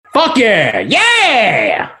Fuck yeah!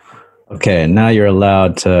 Yeah! Okay, now you're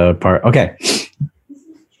allowed to part. Okay.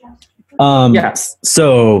 Yes.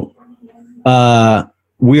 So,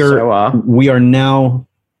 we are now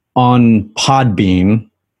on Podbean.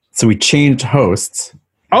 So we changed hosts.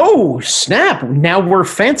 Oh, snap. Now we're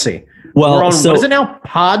fancy. Well, we're on, what is it now?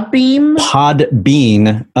 Podbeam?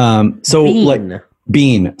 Podbean. So Bean. like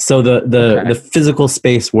Bean. So the physical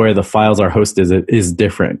space where the files are hosted is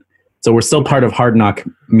different. So we're still part of Hard Knock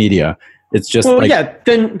Media. It's just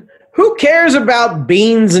then who cares about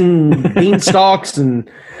beans and beanstalks and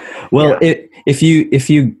if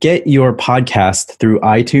you get your podcast through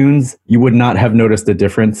iTunes, you would not have noticed the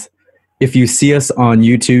difference. If you see us on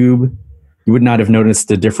YouTube, you would not have noticed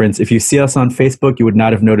the difference. If you see us on Facebook, you would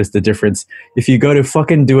not have noticed the difference. If you go to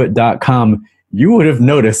fuckingdoit.com, you would have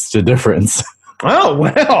noticed the difference. Oh,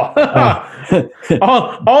 well,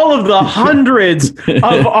 all of the hundreds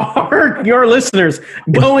of your listeners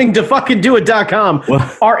going to fuckingdoit.com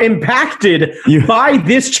are impacted by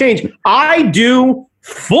this change. I do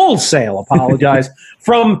full-sale apologize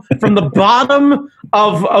from the bottom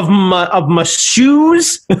of my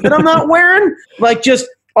shoes that I'm not wearing, like just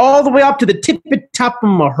all the way up to the top of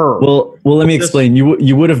my hair. Well, let me explain.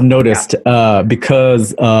 You would have noticed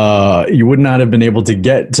because you would not have been able to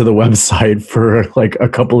get to the website for like a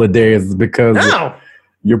couple of days because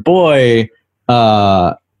your boy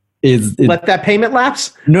is let that payment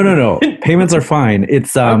lapse. No. Payments are fine.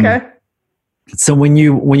 It's okay. So when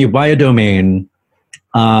you buy a domain,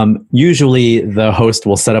 usually the host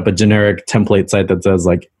will set up a generic template site that says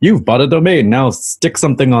like, you've bought a domain, now stick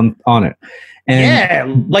something on it.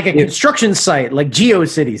 And like a construction site, like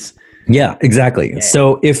GeoCities. Yeah, exactly. Yeah.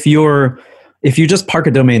 So if you just park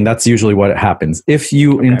a domain, that's usually what happens. If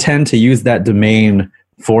you intend to use that domain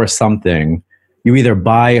for something, you either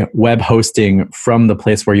buy web hosting from the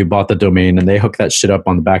place where you bought the domain and they hook that shit up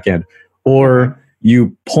on the back end, or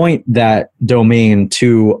you point that domain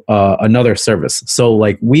to another service. So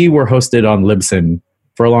like we were hosted on Libsyn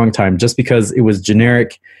for a long time just because it was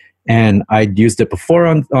generic and I'd used it before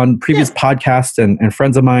on previous podcasts and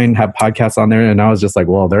friends of mine have podcasts on there. And I was just like,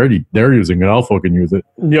 well, they're using it. I'll fucking use it.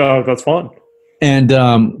 Yeah, that's fun. And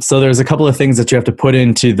so there's a couple of things that you have to put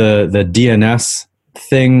into the DNS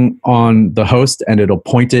thing on the host and it'll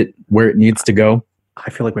point it where it needs to go. I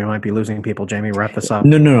feel like we might be losing people. Jamie, wrap this up.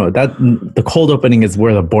 No. The cold opening is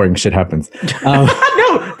where the boring shit happens. No,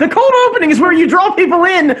 the cold opening is where you draw people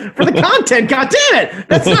in for the content. God damn it!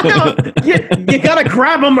 That's not how you gotta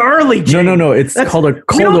grab them early. Jamie. No. It's called a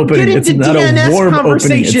cold opening. It's not DNS a warm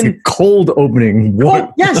opening. It's a cold opening.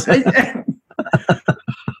 Yes.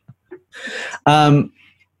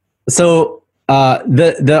 So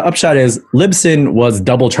the upshot is Libsyn was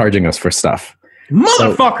double charging us for stuff.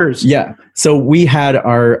 Motherfuckers. So we had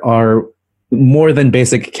our more than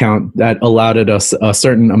basic account that allowed us a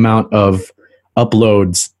certain amount of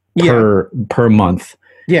uploads per month.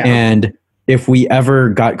 Yeah. And if we ever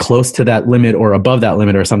got close to that limit or above that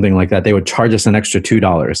limit or something like that, they would charge us an extra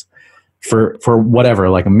 $2 for whatever,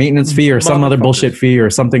 like a maintenance fee or some other bullshit fee or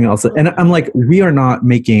something else. And I'm like, we are not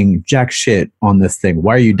making jack shit on this thing.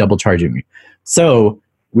 Why are you double charging me? So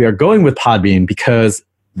we are going with Podbean because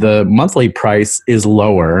the monthly price is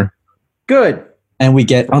lower. Good. And we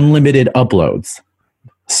get unlimited uploads.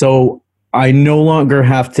 So I no longer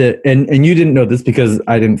have to, and you didn't know this because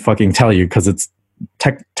I didn't fucking tell you because it's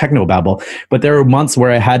technobabble, but there were months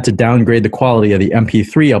where I had to downgrade the quality of the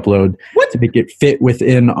MP3 upload to make it fit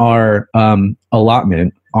within our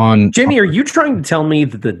allotment. Jamie, are you trying to tell me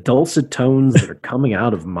that the dulcet tones that are coming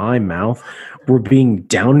out of my mouth were being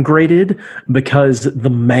downgraded because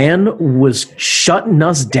the man was shutting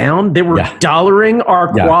us down? They were dollaring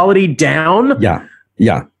our quality down?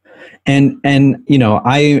 Yeah. And you know,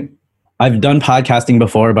 I've done podcasting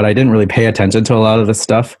before, but I didn't really pay attention to a lot of this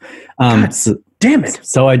stuff. Damn it.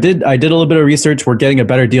 So I did a little bit of research. We're getting a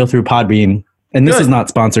better deal through Podbean. And this is not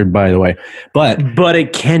sponsored, by the way. But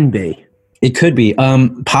it can be. It could be.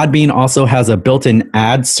 Podbean also has a built-in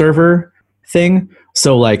ad server thing.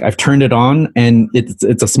 So like I've turned it on and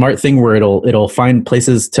it's a smart thing where it'll find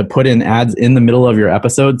places to put in ads in the middle of your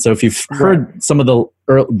episode. So if you've heard some of the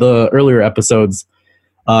earlier episodes,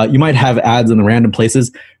 you might have ads in the random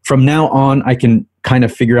places. From now on, I can kind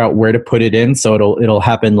of figure out where to put it in. So it'll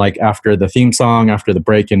happen like after the theme song, after the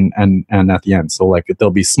break and at the end. So like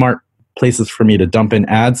there'll be smart places for me to dump in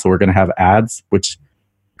ads. So we're going to have ads, which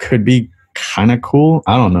could be kind of cool.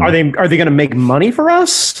 I don't know. Are they going to make money for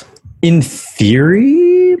us? In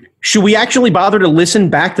theory. Should we actually bother to listen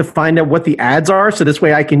back to find out what the ads are? So this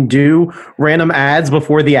way I can do random ads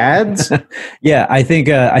before the ads? Yeah, I think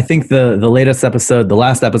the latest episode, the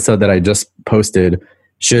last episode that I just posted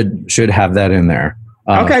should have that in there.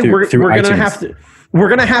 Okay, we're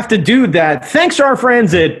gonna have to do that. Thanks to our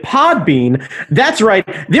friends at Podbean. That's right,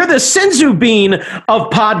 they're the Senzu Bean of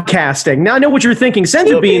podcasting. Now I know what you're thinking.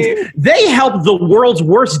 Senzu Beans, they helped the world's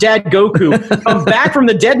worst dad Goku come back from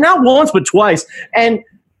the dead, not once but twice. And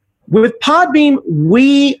with Podbean,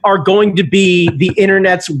 we are going to be the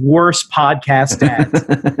internet's worst podcast dads.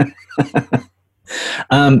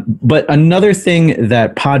 But another thing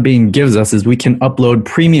that Podbean gives us is we can upload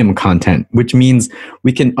premium content, which means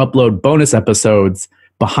we can upload bonus episodes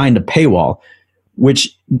behind a paywall,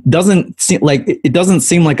 which doesn't seem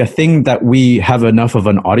like a thing that we have enough of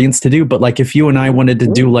an audience to do. But like if you and I wanted to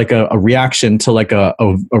do like a reaction to like a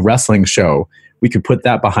wrestling show, we could put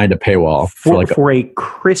that behind a paywall for a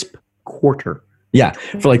crisp quarter. Yeah,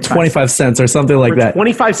 for like 25 cents or something like that.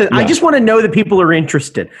 25 cents. Yeah. I just want to know that people are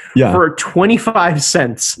interested. Yeah. For 25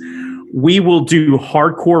 cents, we will do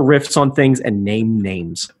hardcore riffs on things and name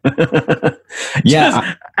names.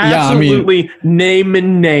 Yeah. Absolutely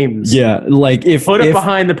naming names. Yeah, like put it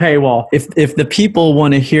behind the paywall. If the people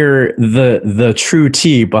want to hear the true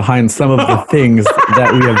tea behind some of the things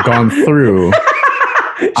that we have gone through,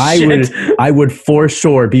 I would for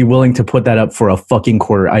sure be willing to put that up for a fucking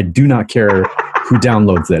quarter. I do not care who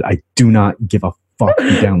downloads it. I do not give a fuck who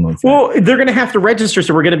downloads it. Well, they're going to have to register,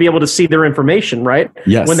 so we're going to be able to see their information, right?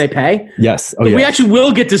 Yes. When they pay? Yes. Oh, we actually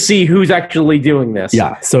will get to see who's actually doing this.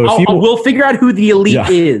 Yeah. So we'll figure out who the elite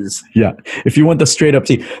is. Yeah. If you want the straight up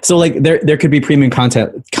tea. So like there could be premium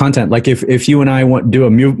content. Like if you and I do a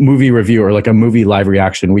movie review or like a movie live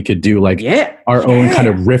reaction, we could do like our own kind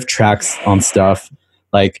of riff tracks on stuff.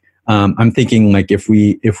 Like, I'm thinking like if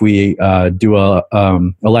we do a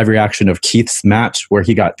live reaction of Keith's match where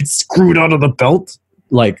he got screwed out of the belt,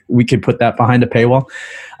 like we could put that behind a paywall.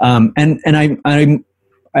 And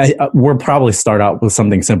we'll probably start out with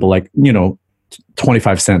something simple like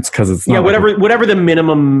 25 cents because it's not whatever the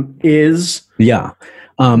minimum is. Yeah,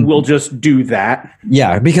 we'll just do that.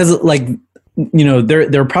 Yeah, because like.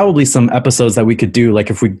 There are probably some episodes that we could do, like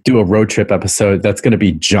if we do a road trip episode, that's going to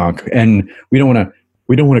be junk, and we don't want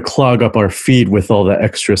to clog up our feed with all the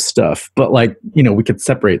extra stuff. But like, we could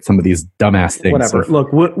separate some of these dumbass things. Whatever.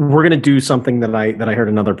 Look, we're going to do something that I heard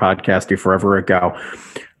another podcast do forever ago.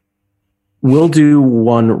 We'll do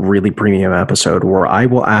one really premium episode where I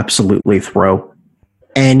will absolutely throw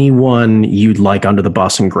anyone you'd like under the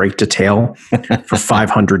bus in great detail for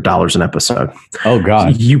 $500 an episode. Oh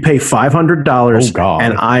God. You pay $500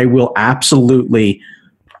 and I will absolutely,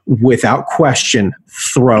 without question,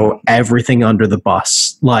 throw everything under the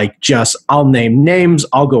bus. Like I'll name names.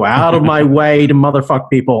 I'll go out of my way to motherfuck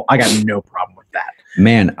people. I got no problem with that.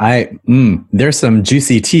 Man, there's some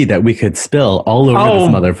juicy tea that we could spill all over this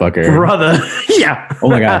motherfucker. Brother. Yeah. Oh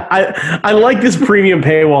my God. I like this premium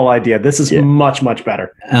paywall idea. This is much, much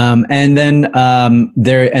better. And then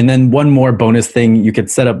one more bonus thing, you could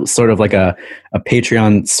set up sort of like a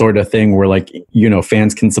Patreon sort of thing where like,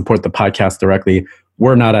 fans can support the podcast directly.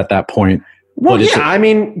 We're not at that point. Well, yeah,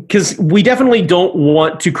 because we definitely don't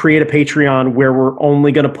want to create a Patreon where we're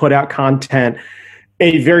only going to put out content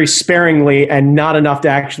very sparingly and not enough to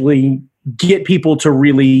actually get people to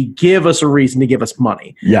really give us a reason to give us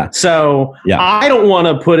money. Yeah. So I don't want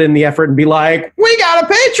to put in the effort and be like, we got a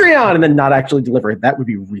Patreon and then not actually deliver it. That would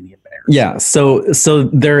be really embarrassing. Yeah. So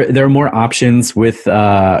there are more options with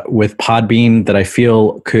Podbean that I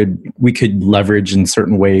feel we could leverage in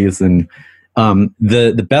certain ways. And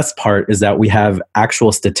the best part is that we have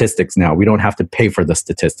actual statistics now. We don't have to pay for the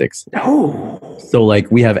statistics. Oh. So like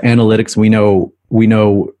we have analytics. We know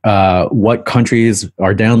what countries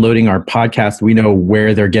are downloading our podcast. We know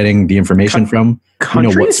where they're getting the information from.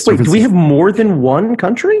 Countries? Wait, do we have more than one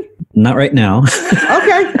country? Not right now.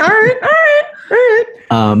 Okay. All right.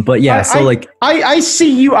 But yeah, I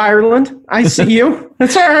see you, Ireland. I see you.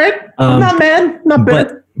 That's all right. I'm not mad. Not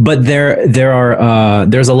bad. But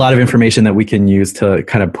there's a lot of information that we can use to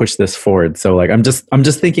kind of push this forward. So like I'm just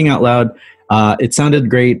thinking out loud. It sounded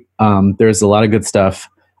great. There's a lot of good stuff.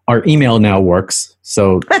 Our email now works.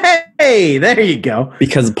 So hey, there you go.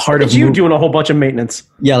 Because part of you doing a whole bunch of maintenance.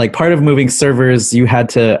 Yeah, like part of moving servers, I had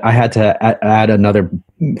to add another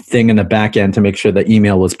thing in the back end to make sure the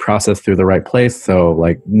email was processed through the right place. So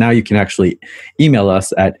like now you can actually email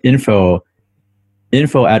us at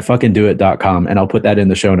info@fuckingdoit.com, and I'll put that in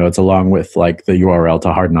the show notes along with like the URL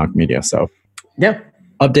to Hard Knock Media. So yeah,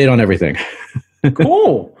 update on everything.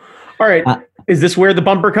 Cool. All right. Is this where the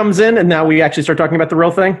bumper comes in and now we actually start talking about the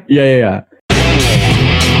real thing? Yeah.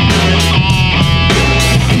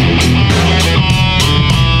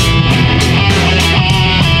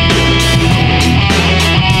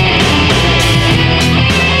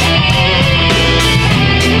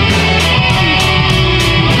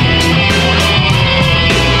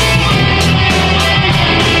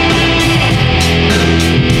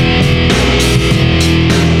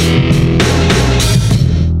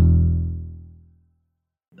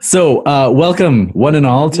 So, welcome one and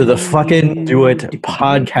all to the Fucking Do It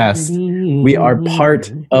podcast. We are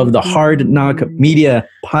part of the Hard Knock Media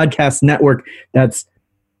podcast network. That's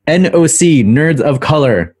NOC, Nerds of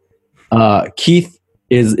Color. Keith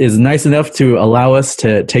is nice enough to allow us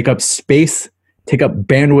to take up space, take up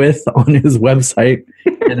bandwidth on his website.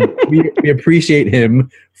 And we appreciate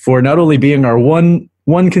him for not only being our one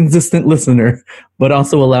consistent listener, but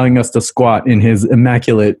also allowing us to squat in his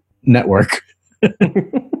immaculate network.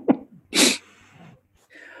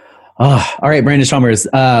 All right, Brandon Chalmers,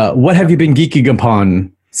 what have you been geeking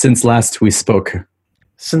upon since last we spoke?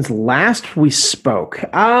 Since last we spoke,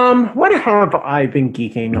 what have I been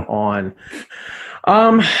geeking on?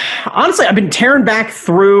 Honestly, I've been tearing back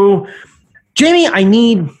through. Jamie, I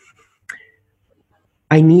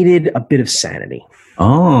needed a bit of sanity.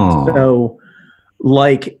 Oh, so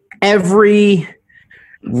like every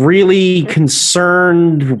really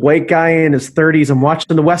concerned white guy in his 30s, I'm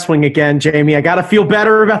watching The West Wing again, Jamie. I gotta feel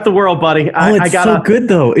better about the world, buddy. It's so good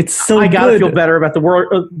though. It's so good. I gotta feel better about the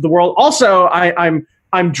world. Also,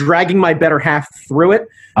 I'm dragging my better half through it.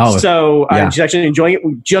 Oh, so yeah. I'm actually enjoying it.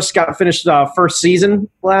 We just got finished first season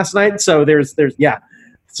last night. So there's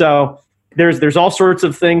all sorts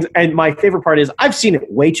of things. And my favorite part is I've seen it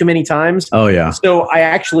way too many times. Oh yeah. So I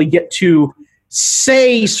actually get to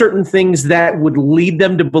say certain things that would lead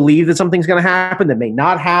them to believe that something's going to happen that may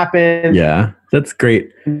not happen. Yeah, that's great.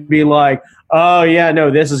 Be like, oh yeah, no,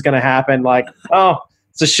 this is going to happen. Like, oh,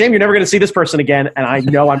 it's a shame you're never going to see this person again. And I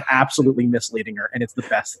know I'm absolutely misleading her, and it's the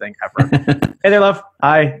best thing ever. Hey there, love.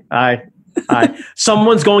 Hi.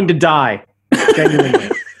 Someone's going to die.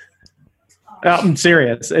 Genuinely. I'm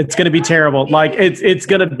serious. It's going to be terrible. Like it's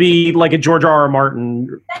going to be like a George R.R.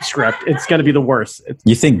 Martin script. It's going to be the worst.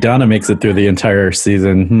 You think Donna makes it through the entire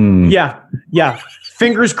season? Yeah.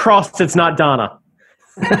 Fingers crossed it's not Donna.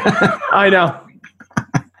 I know.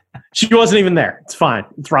 She wasn't even there. It's fine.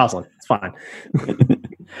 It's Rosalind. It's fine.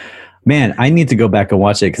 Man, I need to go back and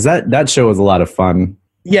watch it because that show was a lot of fun.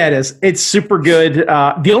 Yeah, it is. It's super good.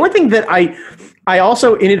 The only thing that I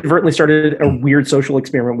also inadvertently started a weird social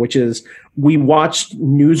experiment, which is we watched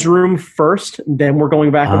Newsroom first, then we're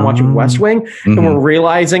going back and watching West Wing, and we're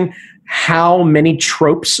realizing how many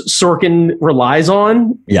tropes Sorkin relies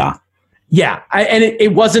on. Yeah. Yeah.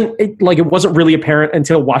 It wasn't really apparent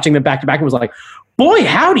until watching them back to back. It was like, boy,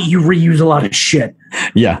 howdy, you reuse a lot of shit.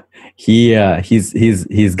 Yeah.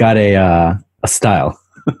 He's got a style.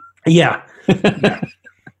 Yeah. To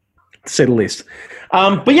say the least.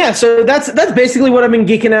 But yeah, so that's basically what I've been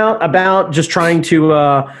geeking out about, just trying to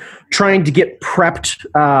get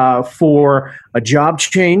prepped for a job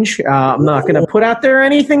change. I'm not going to put out there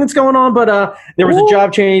anything that's going on, but there was a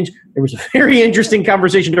job change. There was a very interesting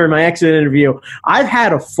conversation during my exit interview. I've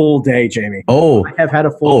had a full day, Jamie. Oh, I have had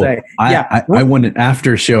a full day. I want an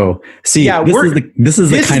after show. See, yeah, this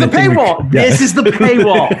is the kind of paywall. This is the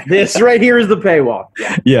paywall. This right here is the paywall.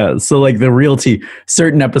 Yeah. So like the realty,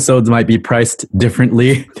 certain episodes might be priced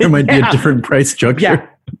differently. There might be a different price structure.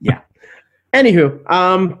 Yeah.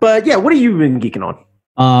 Anywho, but yeah, what have you been geeking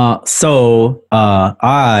on? So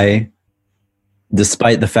I,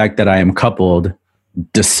 despite the fact that I am coupled,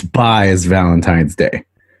 despise Valentine's Day.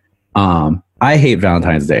 I hate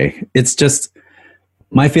Valentine's Day. It's just,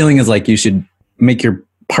 my feeling is like you should make your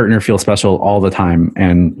partner feel special all the time,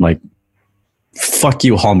 and like, fuck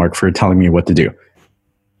you, Hallmark, for telling me what to do.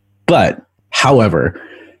 But however,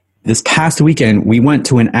 this past weekend we went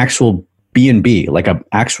to an actual B&B, like an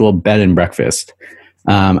actual bed and breakfast,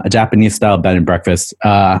 a Japanese style bed and breakfast.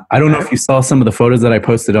 I don't know if you saw some of the photos that I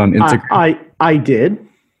posted on Instagram. I did.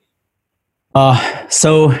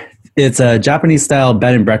 So it's a Japanese style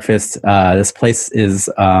bed and breakfast. This place is,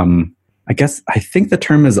 I think the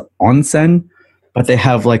term is onsen, but they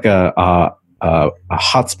have like a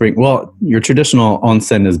hot spring. Well, your traditional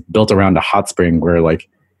onsen is built around a hot spring where, like,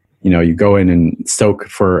 you know, you go in and soak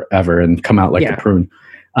forever and come out like a prune.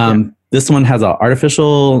 This one has an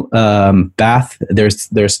artificial bath.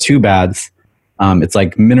 There's two baths. It's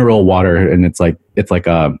like mineral water, and it's like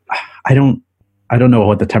I don't know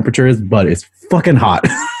what the temperature is, but it's fucking hot.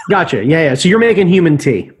 Gotcha. Yeah. So you're making human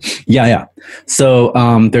tea. Yeah. So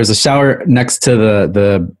there's a shower next to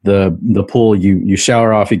the pool. You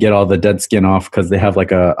shower off. You get all the dead skin off because they have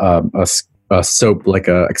like a soap, like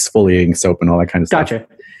a exfoliating soap and all that kind of stuff. Gotcha.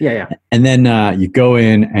 Yeah. And then you go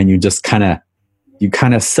in and you just kind of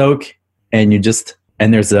soak, and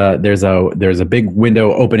there's a big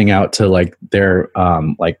window opening out to like their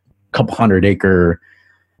like couple 100-acre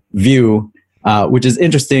view. Which is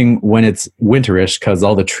interesting when it's winterish because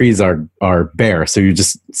all the trees are bare, so you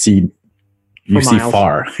just see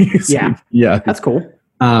far. Yeah, yeah, that's cool.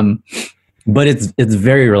 but it's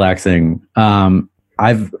very relaxing.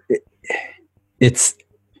 It's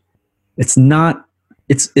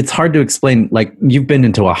hard to explain. Like, you've been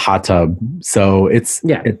into a hot tub, so it's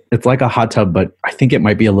like a hot tub, but I think it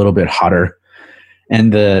might be a little bit hotter.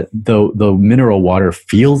 And the mineral water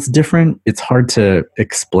feels different. It's hard to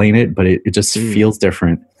explain it, but it just feels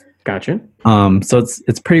different. Gotcha. So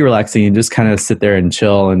it's pretty relaxing. You just kind of sit there and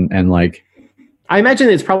chill and like. I imagine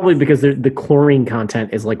it's probably because the chlorine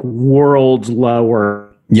content is like worlds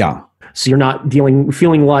lower. Yeah. So you're not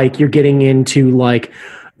feeling like you're getting into like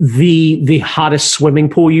the hottest swimming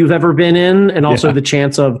pool you've ever been in, and also the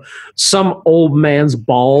chance of some old man's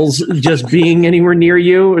balls just being anywhere near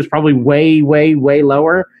you is probably way, way, way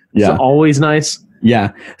lower. Yeah. So always nice.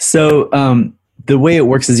 Yeah. So the way it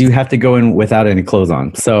works is you have to go in without any clothes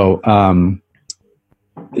on. So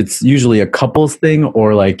it's usually a couples thing,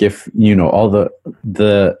 or like if, you know, all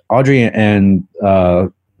the Audrey and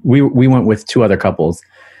we went with 2 other couples,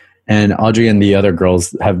 and Audrey and the other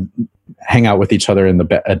girls hang out with each other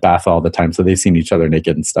at bath all the time. So they've seen each other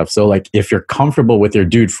naked and stuff. So like if you're comfortable with your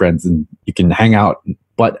dude friends, and you can hang out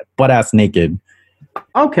butt ass naked.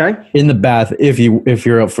 Okay. In the bath, if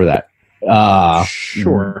you're up for that.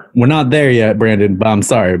 Sure. We're not there yet, Brandon, but I'm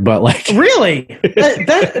sorry, but like really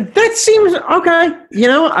that seems okay. You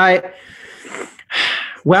know,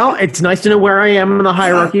 it's nice to know where I am in the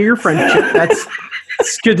hierarchy of your friendship.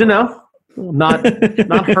 It's good to know. Not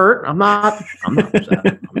hurt. I'm not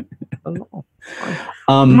upset.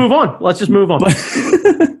 Move on. Let's just move on.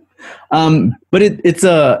 But it's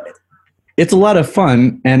a lot of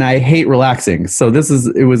fun, and I hate relaxing. So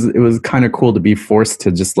it was kind of cool to be forced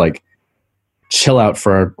to just like chill out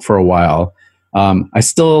for a while. I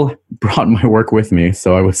still brought my work with me,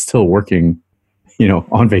 so I was still working, you know,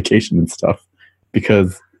 on vacation and stuff,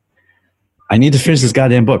 because I need to finish this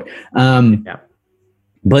goddamn book.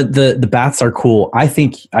 But the baths are cool. I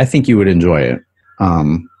think you would enjoy it.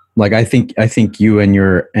 Like I think you and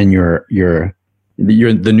your the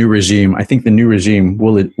new regime. I think the new regime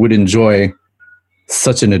would enjoy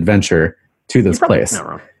such an adventure to this place.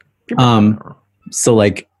 So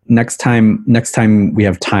like next time we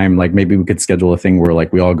have time, like maybe we could schedule a thing where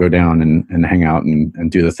like we all go down and hang out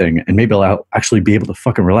and do the thing, and maybe I'll actually be able to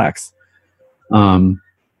fucking relax.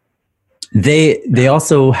 They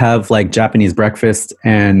also have like Japanese breakfast,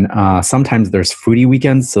 and sometimes there's foodie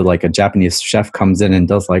weekends. So like a Japanese chef comes in and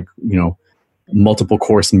does like, you know, multiple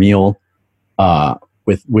course meal,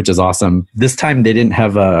 which is awesome. This time they didn't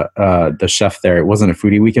have the chef there. It wasn't a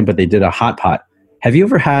foodie weekend, but they did a hot pot. Have you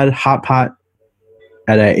ever had hot pot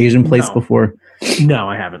at an Asian place before? No,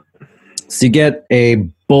 I haven't. So you get a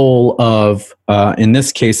bowl of, in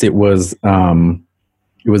this case, it was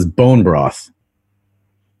bone broth.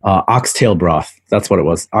 Oxtail broth. That's what it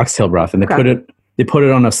was. Oxtail broth. And they put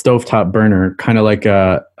it on a stovetop burner, kind of like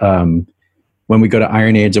when we go to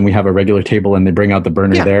Iron Age and we have a regular table and they bring out the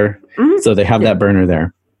burner there. Mm-hmm. So they have that burner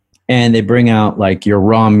there. And they bring out like your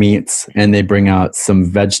raw meats, and they bring out some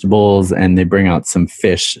vegetables, and they bring out some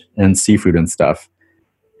fish and seafood and stuff.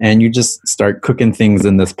 And you just start cooking things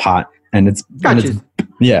in this pot, and it's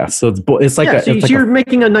yeah. So it's like so you're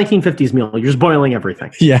making a 1950s meal. You're just boiling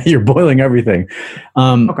everything. Yeah, you're boiling everything.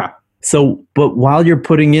 Okay. So, but while you're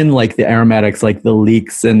putting in like the aromatics, like the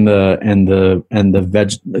leeks and the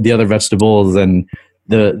other vegetables and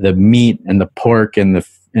the meat and the pork and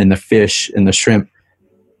the fish and the shrimp,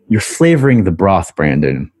 you're flavoring the broth,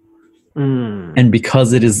 Brandon. And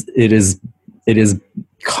because it is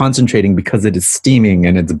concentrating, because it is steaming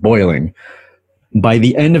and it's boiling, by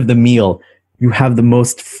the end of the meal, you have the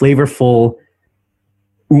most flavorful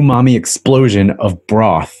umami explosion of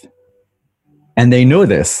broth. And they know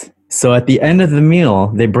this. So at the end of the meal,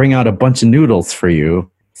 they bring out a bunch of noodles for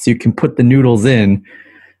you. So you can put the noodles in,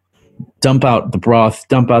 dump out the broth,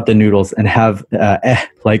 dump out the noodles, and have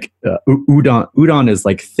udon. Udon is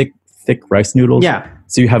like thick rice noodles. Yeah.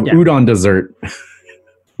 So you have udon dessert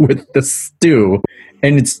with the stew.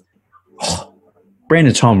 And it's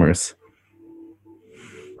Brandon Chalmers.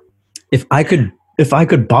 If I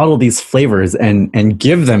could bottle these flavors and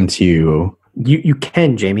give them to you. You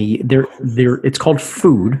can, Jamie. They're it's called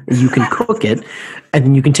food. You can cook it, and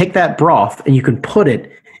then you can take that broth and you can put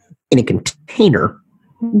it in a container,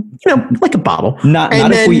 you know, like a bottle. Not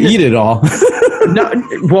if we eat it all.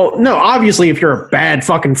 No. Obviously, if you're a bad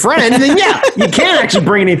fucking friend, then yeah, you can't actually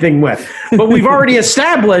bring anything with. But we've already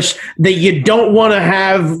established that you don't want to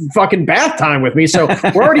have fucking bath time with me, so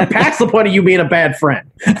we're already past the point of you being a bad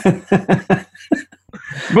friend.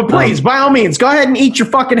 But please, by all means, go ahead and eat your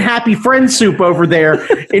fucking happy friend soup over there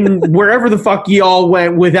in wherever the fuck you all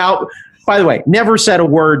went without by the way, never said a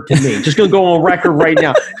word to me. Just going to go on record right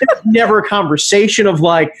now. Never a conversation of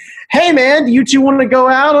like, hey, man, do you two want to go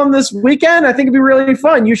out on this weekend? I think it'd be really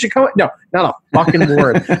fun. You should come. No, not a fucking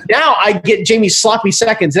word. Now I get Jamie's sloppy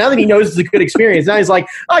seconds. Now that he knows it's a good experience, now he's like,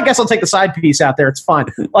 oh, I guess I'll take the side piece out there. It's fun.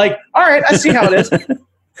 Like, all right, I see how it is.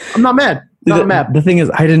 I'm not mad. Not mad. The thing is,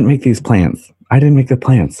 I didn't make these plans. I didn't make the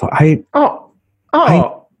plans. So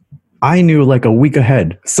I knew like a week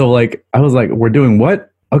ahead. So like, I was like, we're doing what?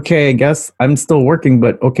 Okay, I guess I'm still working,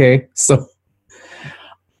 but okay. So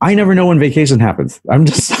I never know when vacation happens. I'm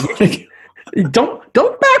just like, don't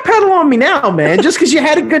backpedal on me now, man. Just because you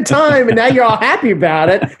had a good time and now you're all happy about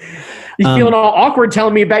it, you're feeling all awkward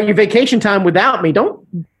telling me about your vacation time without me. Don't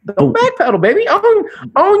backpedal, baby.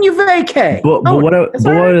 Own your vacay. But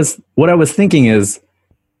what I was thinking is,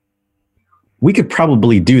 we could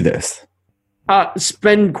probably do this.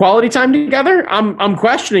 Spend quality time together? I'm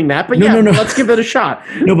questioning that, but no. Let's give it a shot.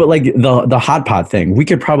 No, but like the hot pot thing, we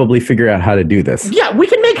could probably figure out how to do this. Yeah, we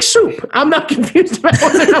can make soup. I'm not confused about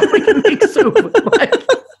whether or not we can make soup.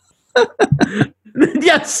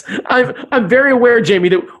 Yes, I'm very aware, Jamie,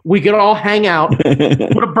 that we could all hang out,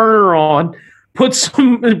 put a burner on, put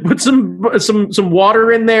some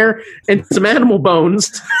water in there and some animal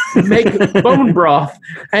bones, make bone broth,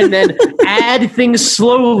 and then add things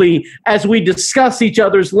slowly as we discuss each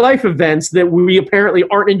other's life events that we apparently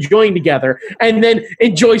aren't enjoying together, and then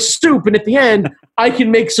enjoy soup. And at the end, I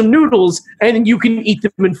can make some noodles and you can eat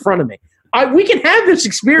them in front of me. We can have this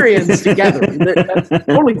experience together. That's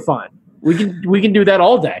totally fine. We can do that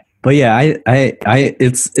all day. But yeah,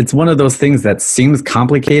 it's one of those things that seems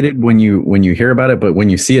complicated when you hear about it, but when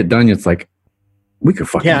you see it done, it's like, we could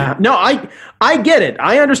fucking No, I get it.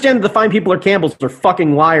 I understand that the fine people at Campbell's are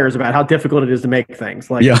fucking liars about how difficult it is to make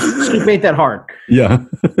things. Like, soup ain't that hard. Yeah.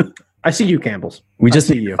 I see you, Campbell's. We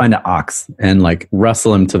just need to find an ox and like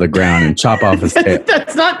wrestle him to the ground and chop off his tail.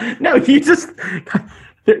 That's not. No, you just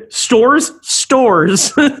stores.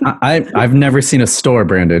 I've never seen a store,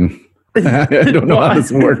 Brandon. I don't know how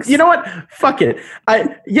this works. You know what? Fuck it.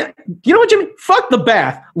 You know what, Jimmy? Fuck the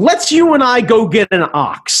bath. Let's you and I go get an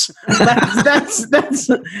ox. That's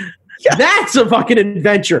a fucking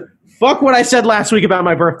adventure. Fuck what I said last week about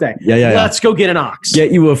my birthday. Yeah. Let's go get an ox.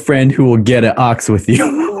 Get you a friend who will get an ox with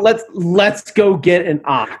you. Let's go get an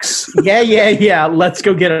ox. Yeah. Let's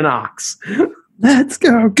go get an ox. Let's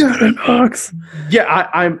go get an ox. Yeah,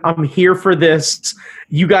 I'm here for this.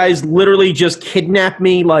 You guys literally just kidnap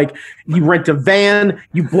me. Like, you rent a van,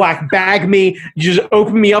 you black bag me, you just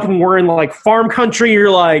open me up and we're in like farm country.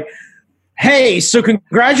 You're like, hey, so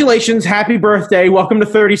congratulations, happy birthday, welcome to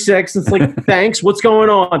 36. It's like, thanks, what's going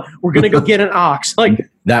on? We're going to go get an ox.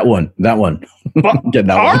 Like, that one. Get that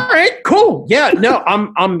all one. right, cool. Yeah, no,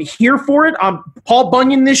 I'm here for it. I'm Paul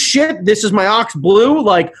Bunyan this shit. This is my ox Blue.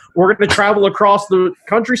 Like, we're going to travel across the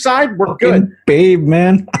countryside. We're good. Babe,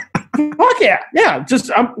 man. Fuck yeah. Yeah, just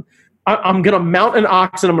I'm going to mount an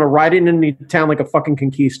ox and I'm going to ride it into town like a fucking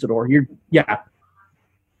conquistador. Yeah,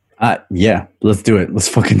 let's do it. Let's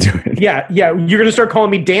fucking do it. Yeah. You're going to start calling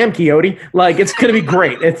me Damn Quixote. Like, it's going to be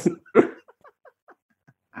great. It's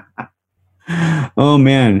Oh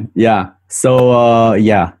man. Yeah. So,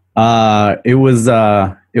 it was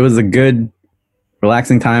a good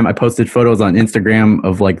relaxing time. I posted photos on Instagram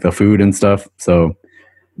of like the food and stuff. So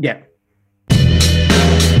yeah.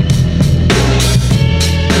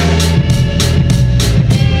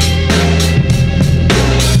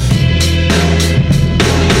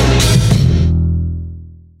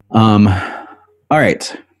 All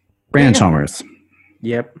right. Brandon Chalmers.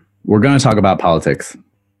 Yep. We're going to talk about politics.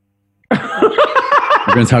 We're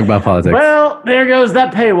going to talk about politics. Well, there goes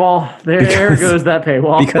that paywall. There goes that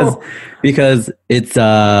paywall. Because it's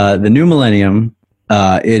the new millennium.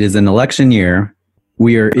 It is an election year.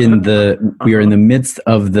 We are in the midst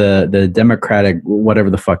of the Democratic, whatever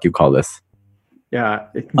the fuck you call this. Yeah.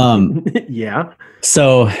 Yeah.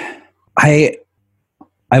 So I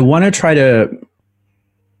want to try to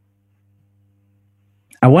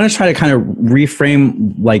kind of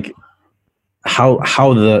reframe like how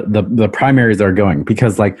the primaries are going,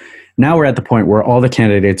 because like now we're at the point where all the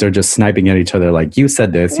candidates are just sniping at each other. Like, you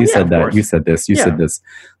said this, you said that, you said this, you said this.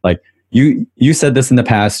 Like, you said this in the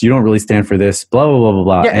past. You don't really stand for this. Blah blah blah blah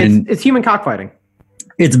blah. Yeah, and it's human cockfighting.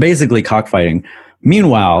 It's basically cockfighting.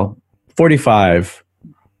 Meanwhile, 45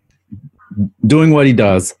 doing what he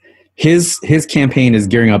does. His campaign is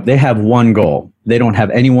gearing up. They have one goal. They don't have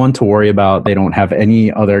anyone to worry about. They don't have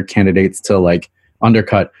any other candidates to like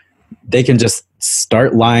undercut. They can just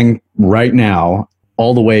start lying right now,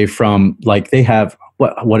 all the way from like they have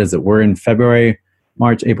what is it? We're in February,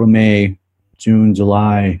 March, April, May, June,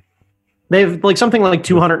 July. They have like something like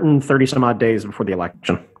 230 some odd days before the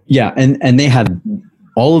election. Yeah, and they had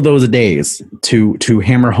all of those days to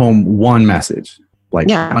hammer home one message,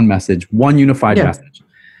 one message, one unified message.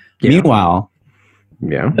 Yeah. Meanwhile,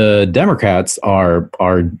 the Democrats are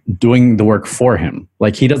doing the work for him.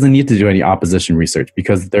 Like, he doesn't need to do any opposition research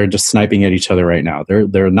because they're just sniping at each other right now.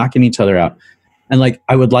 They're knocking each other out. And like,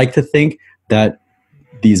 I would like to think that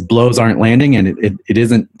these blows aren't landing and it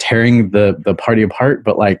isn't tearing the party apart.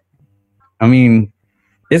 But like, I mean,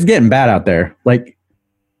 it's getting bad out there. Like,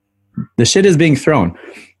 the shit is being thrown.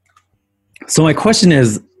 So my question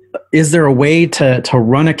is there a way to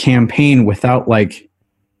run a campaign without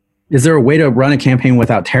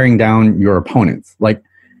tearing down your opponents? Like,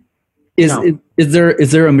 is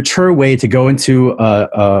there a mature way to go into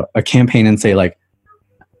a campaign and say, like,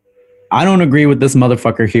 I don't agree with this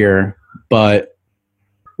motherfucker here, but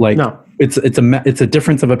like, no. it's a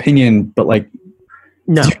difference of opinion, but like,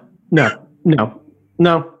 no.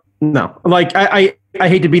 Like, I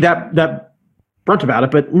hate to be that blunt about it,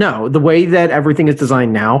 but no, the way that everything is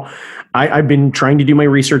designed now, I've been trying to do my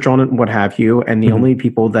research on it and what have you. And the only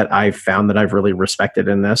people that I've found that I've really respected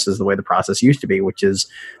in this is the way the process used to be, which is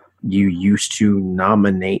you used to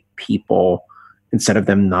nominate people instead of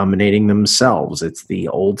them nominating themselves. It's the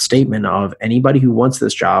old statement of anybody who wants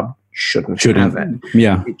this job shouldn't have it.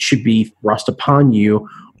 Yeah. It should be thrust upon you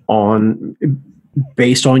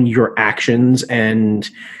based on your actions and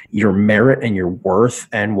your merit and your worth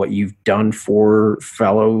and what you've done for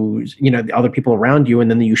fellows, the other people around you.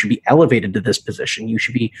 And then you should be elevated to this position. You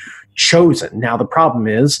should be chosen. Now, the problem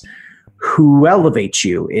is, who elevates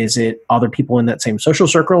you? Is it other people in that same social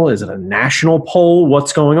circle? Is it a national poll?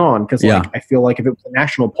 What's going on? Because I feel like if it was a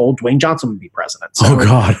national poll, Dwayne Johnson would be president. So, oh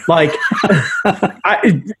God. Like,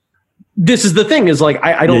 this is the thing is like,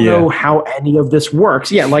 I don't know how any of this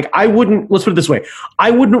works. Yeah. Like, let's put it this way.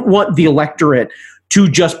 I wouldn't want the electorate to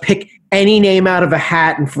just pick any name out of a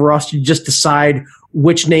hat and for us to just decide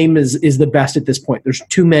which name is the best at this point. There's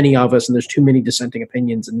too many of us and there's too many dissenting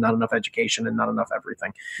opinions and not enough education and not enough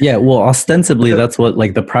everything. Yeah. Well, ostensibly that's what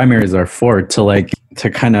like the primaries are for,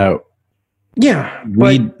 to kind of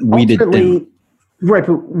weed it down. Right,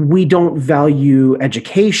 but we don't value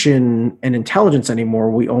education and intelligence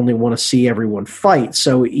anymore. We only want to see everyone fight.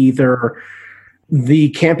 So either the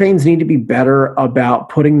campaigns need to be better about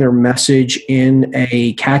putting their message in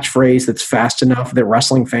a catchphrase that's fast enough that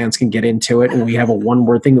wrestling fans can get into it, and we have a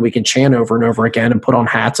one-word thing that we can chant over and over again and put on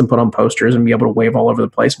hats and put on posters and be able to wave all over the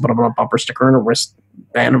place and put them on a bumper sticker and a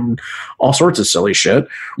wristband and all sorts of silly shit.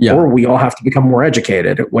 Yeah. Or we all have to become more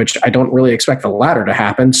educated, which I don't really expect the latter to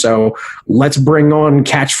happen. So let's bring on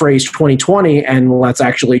catchphrase 2020 and let's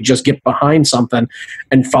actually just get behind something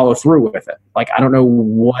and follow through with it. Like, I don't know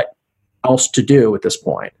what else to do at this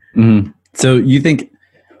point. Mm-hmm. So you think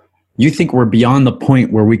we're beyond the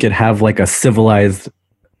point where we could have like a civilized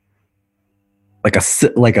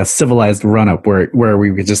run up where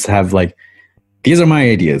we could just have like, these are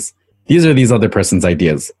my ideas, these are these other person's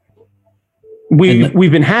ideas.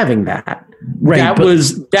 We've been having that. Right.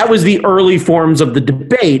 That was the early forms of the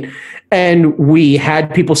debate. And we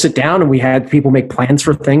had people sit down and we had people make plans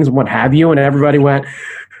for things and what have you. And everybody went,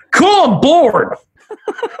 cool, I'm bored.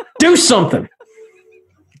 Do something.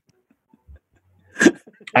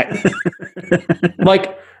 I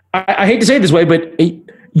hate to say it this way, but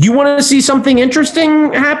you want to see something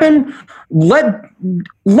interesting happen? Let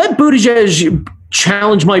Buttigieg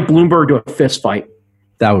challenge Mike Bloomberg to a fist fight.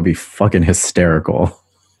 That would be fucking hysterical.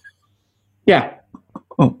 Yeah.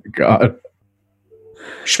 Oh my God.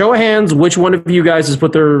 Show of hands, which one of you guys has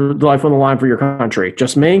put their life on the line for your country?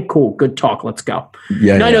 Just me? Cool. Good talk. Let's go.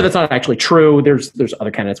 Yeah. Now, I know that's not actually true. There's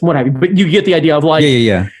other candidates, what have you, but you get the idea of like,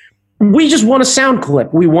 we just want a sound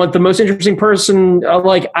clip. We want the most interesting person.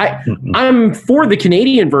 I'm for the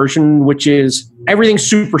Canadian version, which is everything's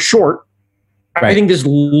super short. Right. I think this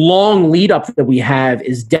long lead up that we have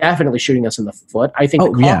is definitely shooting us in the foot. I think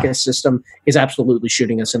the caucus system is absolutely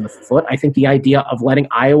shooting us in the foot. I think the idea of letting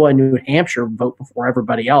Iowa and New Hampshire vote before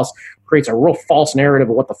everybody else creates a real false narrative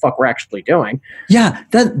of what the fuck we're actually doing. Yeah,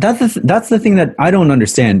 that's the thing that I don't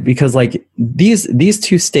understand, because like these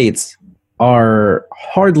two states are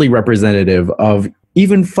hardly representative of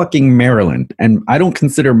even fucking Maryland, and I don't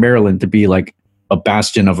consider Maryland to be like a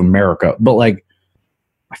bastion of America, but like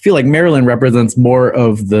I feel like Maryland represents more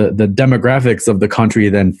of the demographics of the country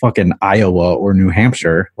than fucking Iowa or New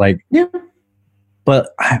Hampshire. Like, yeah.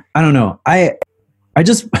 But I don't know. I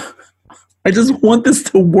just want this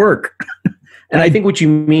to work. And I think what you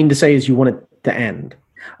mean to say is you want it to end.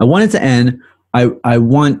 I want it to end. I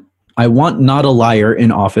want not a liar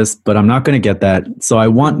in office, but I'm not going to get that. So I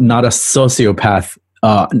want not a sociopath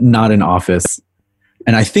Not in Office.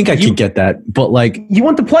 And I think I could get that, but like you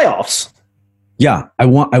want the playoffs. Yeah, I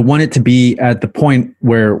want it to be at the point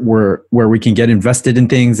where we can get invested in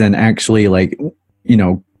things and actually like, you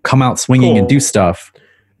know, come out swinging and do stuff.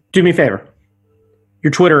 Do me a favor. Your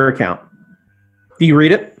Twitter account. Do you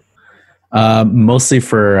read it? Mostly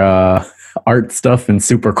for art stuff and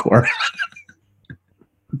Supercore.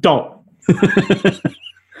 Don't.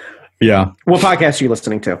 Yeah. What podcast are you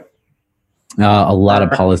listening to? A lot of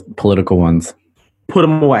political ones. Put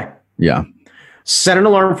them away. Yeah. Set an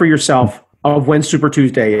alarm for yourself of when Super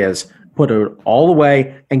Tuesday is. Put it all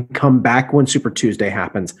away and come back when Super Tuesday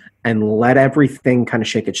happens and let everything kind of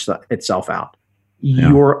shake itself out. Yeah.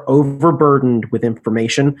 You're overburdened with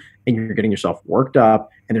information and you're getting yourself worked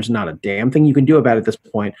up, and there's not a damn thing you can do about it at this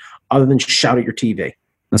point other than shout at your TV.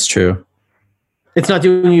 That's true. It's not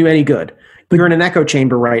doing you any good. You're in an echo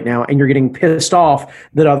chamber right now and you're getting pissed off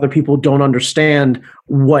that other people don't understand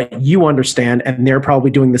what you understand, and they're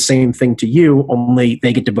probably doing the same thing to you, only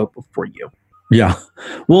they get to vote before you. Yeah.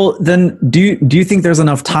 Well, then do you think there's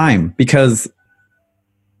enough time? Because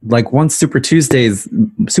like once Super Tuesday's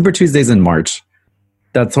in March,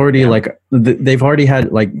 that's already like they've already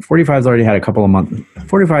had like 45's already had a couple of months.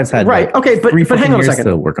 45's had right. Like okay, but hang on a second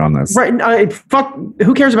to work on this. Right. Fuck.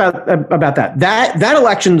 Who cares about that? That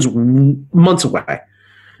election's months away.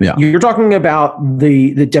 Yeah. You're talking about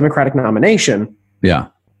the Democratic nomination. Yeah.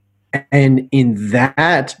 And in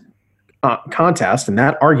that contest, in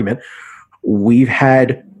that argument, we've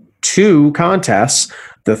had two contests.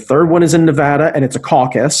 The third one is in Nevada, and it's a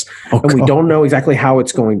caucus, and we don't know exactly how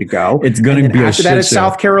it's going to go. It's going to be after that is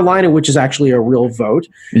South Carolina, which is actually a real vote.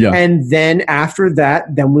 Yeah. And then after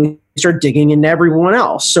that, then we start digging into everyone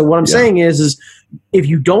else. So what I'm saying is if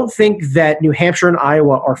you don't think that New Hampshire and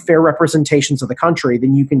Iowa are fair representations of the country,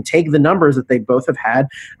 then you can take the numbers that they both have had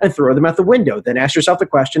and throw them out the window. Then ask yourself the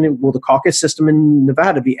question, will the caucus system in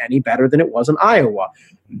Nevada be any better than it was in Iowa?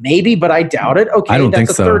 Maybe, but I doubt it. Okay, I don't think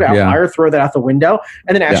that's a third outlier. Yeah. Throw that out the window.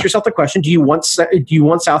 And then ask yourself the question, do you want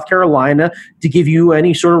South Carolina to give you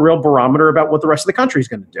any sort of real barometer about what the rest of the country is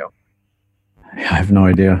going to do? I have no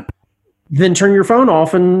idea. Then turn your phone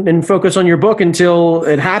off and focus on your book until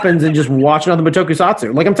it happens and just watch nothing but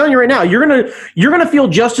tokusatsu. Like I'm telling you right now, you're gonna feel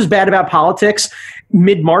just as bad about politics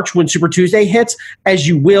mid-March when Super Tuesday hits as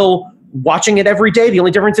you will watching it every day. The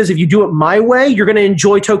only difference is if you do it my way, you're gonna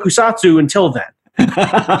enjoy tokusatsu until then.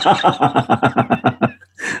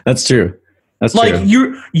 That's true. That's like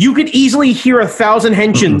true. You could easily hear 1,000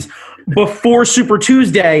 henshins before Super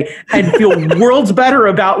Tuesday and feel worlds better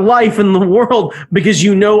about life in the world because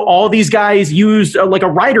you know all these guys used like a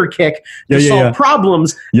rider kick to solve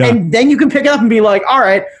problems, and then you can pick it up and be like, all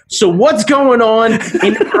right, so what's going on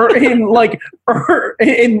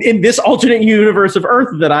in this alternate universe of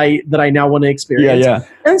Earth that I now want to experience,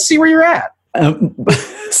 and see where you're at.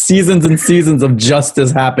 Seasons and seasons of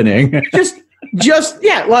justice happening.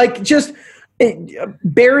 just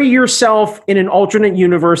bury yourself in an alternate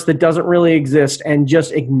universe that doesn't really exist and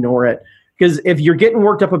just ignore it. Because if you're getting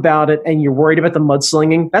worked up about it and you're worried about the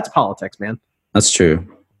mudslinging, that's politics, man. That's true.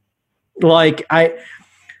 Like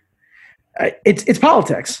it's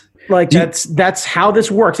politics. Like that's how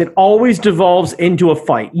this works. It always devolves into a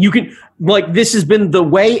fight. You can this has been the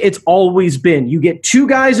way it's always been. You get two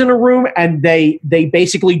guys in a room and they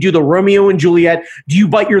basically do the Romeo and Juliet. Do you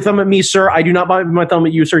bite your thumb at me, sir? I do not bite my thumb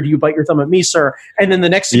at you, sir. Do you bite your thumb at me, sir? And then the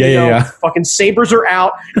next thing you know, fucking sabers are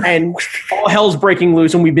out and all hell's breaking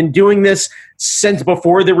loose. And we've been doing this since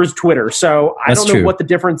before there was Twitter. So I don't know what the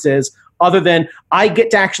difference is, other than I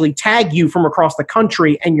get to actually tag you from across the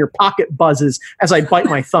country and your pocket buzzes as I bite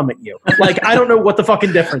my thumb at you. Like, I don't know what the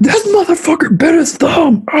fucking difference is. That motherfucker bit his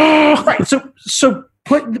thumb. Right. So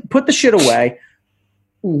put the shit away.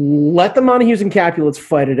 Let the Montagues and Capulets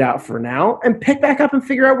fight it out for now and pick back up and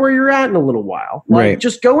figure out where you're at in a little while. Like,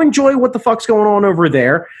 just go enjoy what the fuck's going on over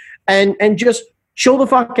there and just chill the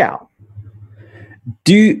fuck out.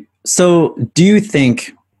 Do you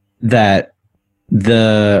think that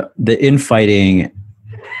the infighting,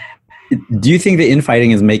 do you think the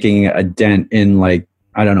infighting is making a dent in, like,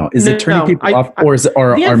 I don't know, is it turning people off, or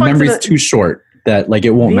are memories too short that like it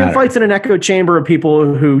won't matter? The infight's in an echo chamber of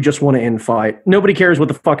people who just want to infight. Nobody cares what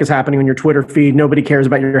the fuck is happening on your Twitter feed. Nobody cares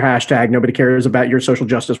about your hashtag. Nobody cares about your social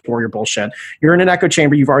justice warrior bullshit. You're in an echo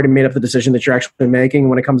chamber. You've already made up the decision that you're actually making.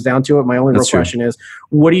 When it comes down to it, my only real question is,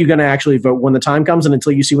 what are you going to actually vote when the time comes? And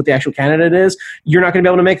until you see what the actual candidate is, you're not going to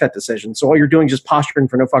be able to make that decision. So all you're doing is just posturing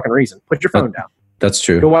for no fucking reason. Put your phone down. That's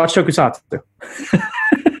true. Go watch Tokusatsu.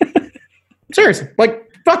 Seriously.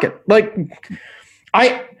 Like, fuck it. Like,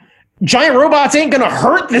 giant robots ain't going to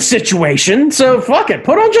hurt the situation. So fuck it.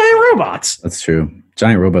 Put on giant robots. That's true.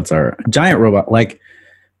 Giant robots. Like,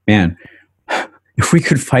 man, if we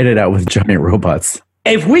could fight it out with giant robots.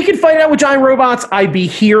 If we could fight it out with giant robots, I'd be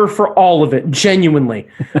here for all of it, genuinely.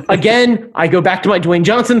 Again, I go back to my Dwayne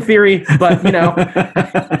Johnson theory, but I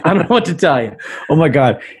don't know what to tell you. Oh my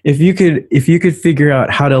God. If you could figure out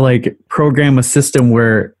how to like program a system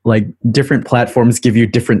where like different platforms give you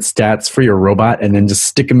different stats for your robot and then just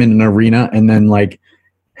stick them in an arena and then like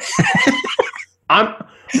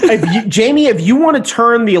Jamie, if you want to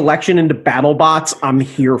turn the election into battle bots, I'm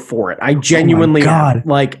here for it. I genuinely am.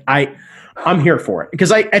 I'm here for it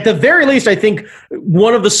because at the very least, I think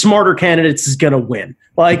one of the smarter candidates is going to win.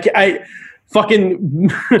 Like I fucking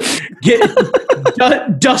get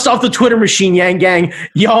dust off the Twitter machine, Yang Gang.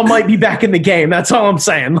 Y'all might be back in the game. That's all I'm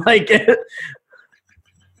saying. Like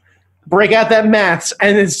break out that maths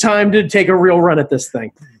and it's time to take a real run at this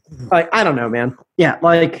thing. Like, I don't know, man. Yeah.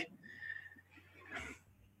 Like,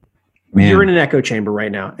 man. You're in an echo chamber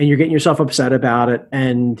right now and you're getting yourself upset about it.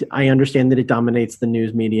 And I understand that it dominates the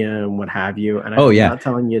news media and what have you. And I'm not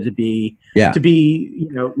telling you to be,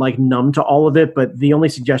 like numb to all of it. But the only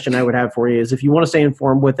suggestion I would have for you is if you want to stay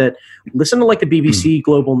informed with it, listen to like the BBC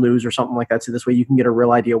Global News or something like that. So this way you can get a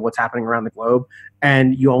real idea of what's happening around the globe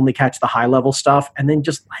and you only catch the high level stuff and then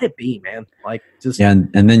just let it be, man. Like just,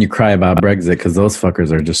 and then you cry about Brexit because those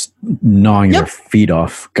fuckers are just gnawing their feet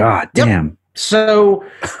off. God damn. So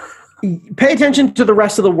pay attention to the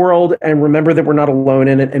rest of the world and remember that we're not alone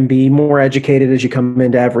in it and be more educated as you come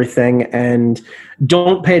into everything and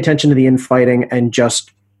don't pay attention to the infighting and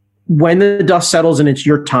just when the dust settles and it's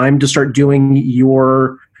your time to start doing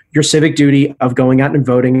your civic duty of going out and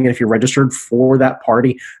voting. And if you're registered for that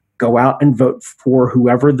party, go out and vote for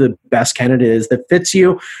whoever the best candidate is that fits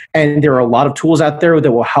you. And there are a lot of tools out there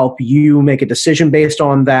that will help you make a decision based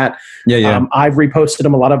on that. I've reposted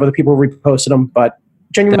them. A lot of other people reposted them, but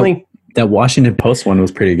genuinely, that Washington Post one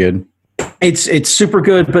was pretty good. It's super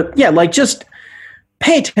good, but just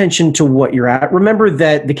pay attention to what you're at. Remember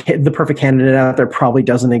that the perfect candidate out there probably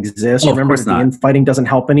doesn't exist. Remember that the infighting doesn't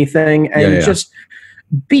help anything, and just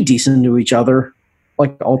be decent to each other.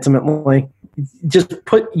 Like ultimately,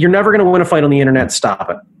 you're never going to win a fight on the internet. Stop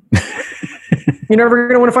it. You're never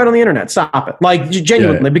going to win a fight on the internet. Stop it. Like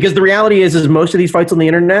genuinely, because the reality is most of these fights on the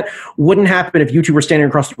internet wouldn't happen if you two were standing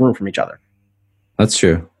across the room from each other. That's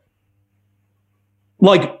true.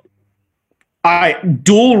 Like,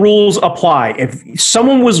 duel rules apply. If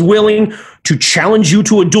someone was willing to challenge you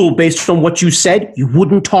to a duel based on what you said, you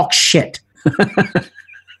wouldn't talk shit.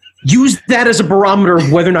 Use that as a barometer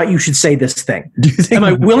of whether or not you should say this thing. Am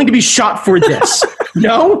I willing to be shot for this?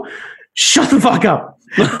 No? Shut the fuck up.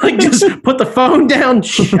 Like, just put the phone down.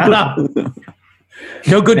 Shut up.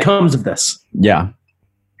 No good comes of this. Yeah.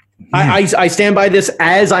 I stand by this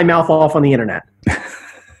as I mouth off on the internet.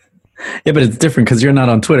 Yeah, but it's different because you're not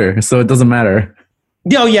on Twitter, so it doesn't matter.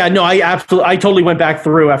 No, I totally went back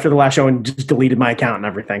through after the last show and just deleted my account and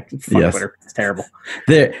everything. Fuck Twitter. It's terrible.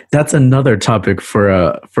 That's another topic for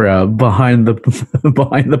a behind the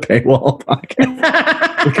paywall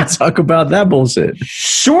podcast. We can talk about that bullshit.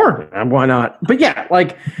 Sure, why not? But yeah,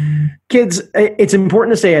 like kids, it's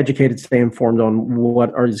important to stay educated, stay informed on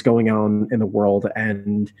what is going on in the world,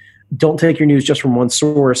 and don't take your news just from one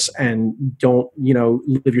source, and don't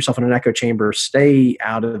live yourself in an echo chamber. Stay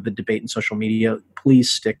out of the debate and social media. Please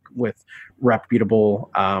stick with reputable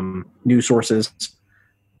news sources,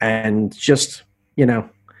 and just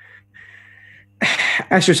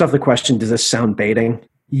ask yourself the question: does this sound baiting?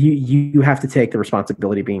 You have to take the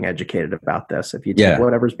responsibility of being educated about this. If you take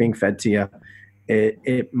whatever's being fed to you,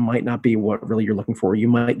 it might not be what really you're looking for. You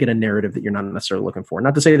might get a narrative that you're not necessarily looking for.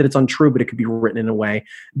 Not to say that it's untrue, but it could be written in a way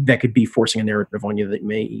that could be forcing a narrative on you that you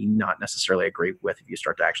may not necessarily agree with if you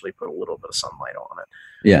start to actually put a little bit of sunlight on it.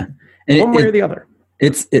 Yeah. And one way or the other.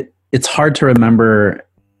 It's hard to remember.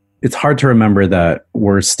 It's hard to remember that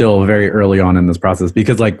we're still very early on in this process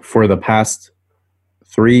because for the past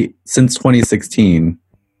since 2016,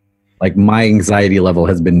 my anxiety level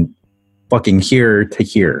has been fucking here to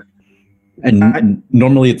here. And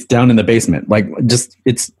normally it's down in the basement.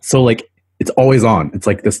 It's always on. It's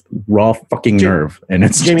like this raw fucking nerve. And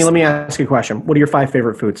it's Jamie, let me ask you a question. What are your 5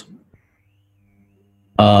 favorite foods?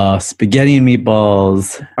 Spaghetti and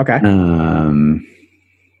meatballs. Okay. Come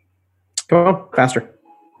on, faster.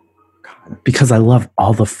 Because I love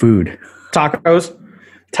all the food. Tacos.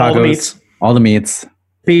 All the meats.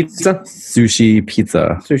 Pizza. Sushi.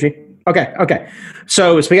 Pizza. Sushi. Okay.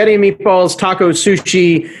 So spaghetti and meatballs, tacos,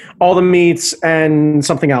 sushi, all the meats, and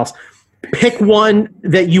something else. Pick one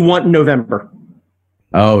that you want in November.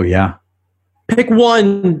 Oh, yeah. Pick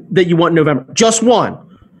one that you want in November. Just one.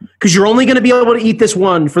 Because you're only going to be able to eat this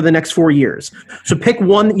one for the next 4 years. So pick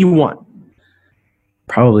one that you want.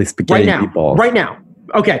 Probably spaghetti meatballs. Right now.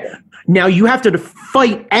 Okay. Now you have to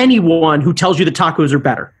fight anyone who tells you the tacos are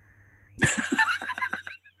better.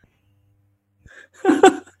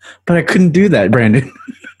 But I couldn't do that, Brandon.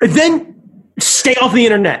 Then stay off the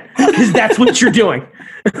internet because that's what you're doing.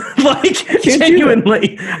 Like,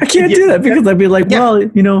 genuinely. I can't do that because I'd be like,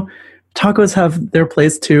 well, tacos have their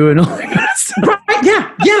place too. And all that stuff. Right,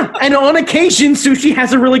 yeah. And on occasion, Sushi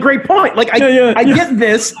has a really great point. Like, I get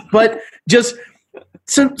this, but just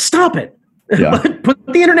stop it. Yeah. Put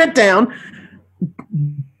the internet down.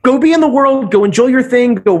 Go be in the world. Go enjoy your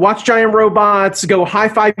thing. Go watch giant robots. Go high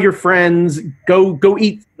five your friends. Go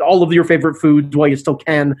eat all of your favorite foods while you still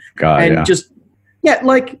can. Just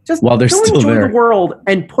while they're still enjoy there. The world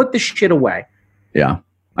and put the shit away. Yeah,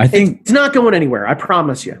 I think it's not going anywhere. I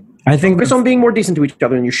promise you. I think focus on being more decent to each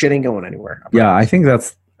other, and your shit ain't going anywhere. Yeah, I think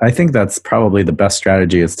that's probably the best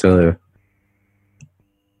strategy is to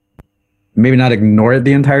maybe not ignore it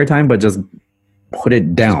the entire time, but just put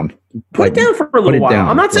it down. Put it down for a little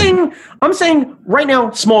while. I'm saying right now,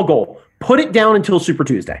 small goal. Put it down until Super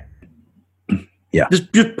Tuesday. Yeah.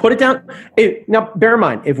 Just put it down. Now, bear in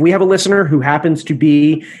mind, if we have a listener who happens to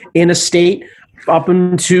be in a state up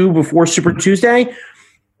until before Super Tuesday,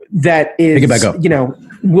 that is, pick it back up.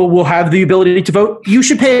 We'll have the ability to vote. You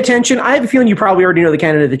should pay attention. I have a feeling you probably already know the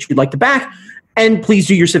candidate that you'd like to back, and please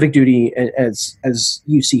do your civic duty as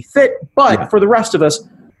you see fit. But for the rest of us,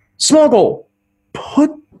 small goal.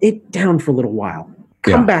 Put it down for a little while.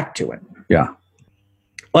 Come back to it. Yeah.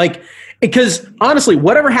 Because honestly,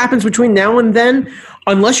 whatever happens between now and then,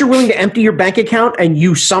 unless you're willing to empty your bank account and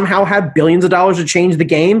you somehow have billions of dollars to change the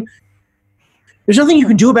game, there's nothing you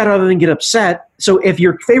can do about it other than get upset. So if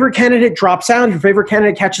your favorite candidate drops out, if your favorite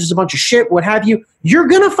candidate catches a bunch of shit, what have you, you're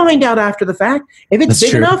going to find out after the fact. If it's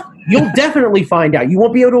big enough, you'll definitely find out. You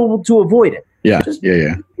won't be able to avoid it. Yeah.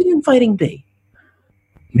 Be inviting B.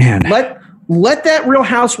 Man. Let that Real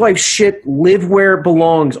Housewives shit live where it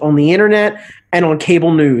belongs on the internet and on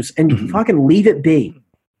cable news, and fucking leave it be.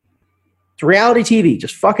 It's reality TV.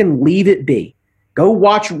 Just fucking leave it be. Go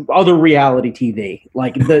watch other reality TV,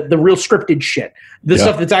 like the real scripted shit, the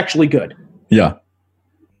stuff that's actually good. Yeah.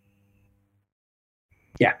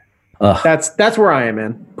 Yeah. That's where I am,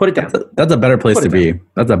 man. Put it down. That's a better place to be.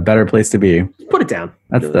 That's a better place to be. Put it down.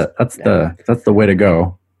 That's the way to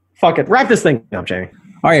go. Fuck it. Wrap this thing up, Jamie.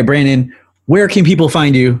 All right, Brandon. Where can people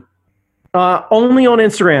find you? Only on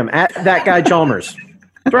Instagram at that guy Chalmers.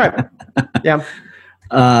 That's right. Yeah.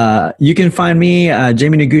 You can find me,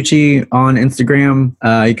 Jamie Noguchi, on Instagram.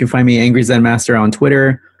 You can find me, Angry Zen Master, on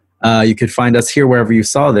Twitter. You could find us here wherever you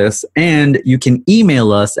saw this. And you can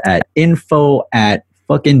email us at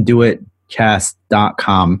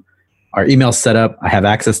info@fuckingdoitcast.com. Our email's set up. I have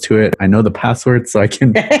access to it. I know the password, so I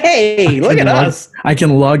can. Hey, look at us. I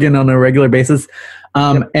can log in on a regular basis.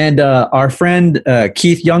 And our friend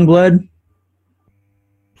Keith Youngblood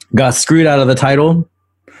got screwed out of the title.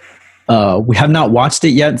 We have not watched it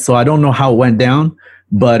yet, so I don't know how it went down.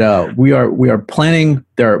 But we are planning.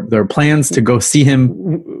 There are plans to go see him.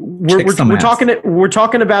 We're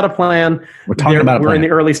talking about a plan. We're in the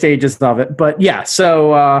early stages of it, but yeah.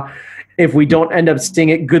 So if we don't end up seeing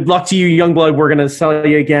it, good luck to you, Youngblood. We're going to tell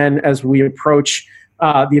you again as we approach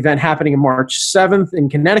the event happening in March 7th in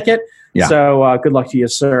Connecticut. Yeah. So good luck to you,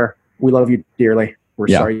 sir. We love you dearly. We're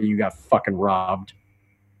sorry you got fucking robbed.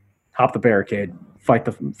 Hop the barricade. Fight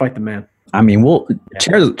the man. I mean,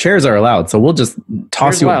 chairs are allowed, so we'll just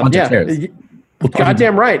toss you a bunch of chairs.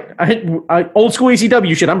 Goddamn right. I old school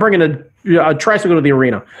ECW shit. I'm bringing a tricycle to the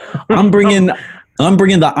arena. I'm bringing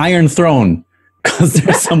the Iron Throne because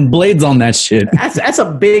there's some blades on that shit. That's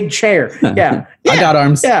a big chair. Yeah. I got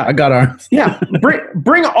arms. Yeah. I got arms. Yeah.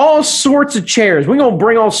 Bring all sorts of chairs. We're gonna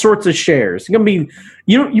bring all sorts of chairs. It's gonna be.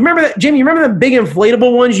 You remember that, Jimmy? You remember the big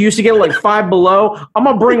inflatable ones you used to get like Five Below? I'm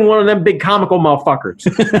gonna bring one of them big comical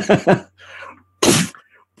motherfuckers.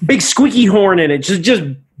 Big squeaky horn in it. Just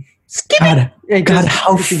skip it. God,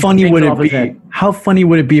 how funny would it be? How funny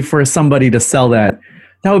would it be for somebody to sell that?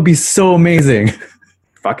 That would be so amazing.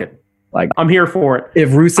 Fuck it. Like, I'm here for it. If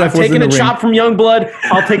Rusev was taking a chop from Youngblood,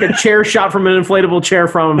 I'll take a chair shot from an inflatable chair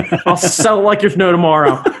from him. I'll sell it like there's no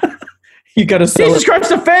tomorrow. You gotta sell Jesus Christ,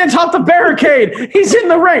 the fans hop the barricade. He's in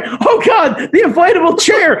the ring. Oh God, the inflatable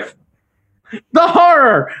chair. The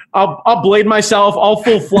horror. I'll blade myself. I'll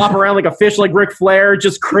full flop around like a fish like Ric Flair,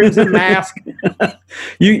 just crimson mask.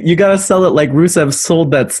 You gotta sell it like Rusev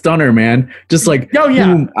sold that stunner, man. Just like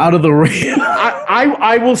boom, out of the ring.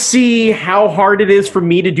 I will see how hard it is for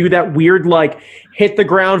me to do that weird like hit the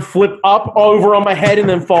ground, flip up over on my head, and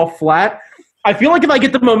then fall flat. I feel like if I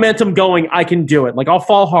get the momentum going, I can do it. Like, I'll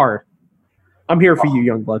fall hard. I'm here for you,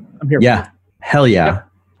 Youngblood. I'm here for you. Hell yeah. Yep.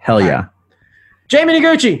 Hell yeah. Right. Jamie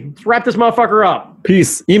Noguchi, let's wrap this motherfucker up.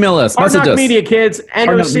 Peace. Email us. Hard Knock Media, kids.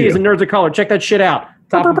 NOCs and Nerds of Color. Check that shit out.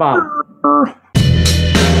 Top and bottom.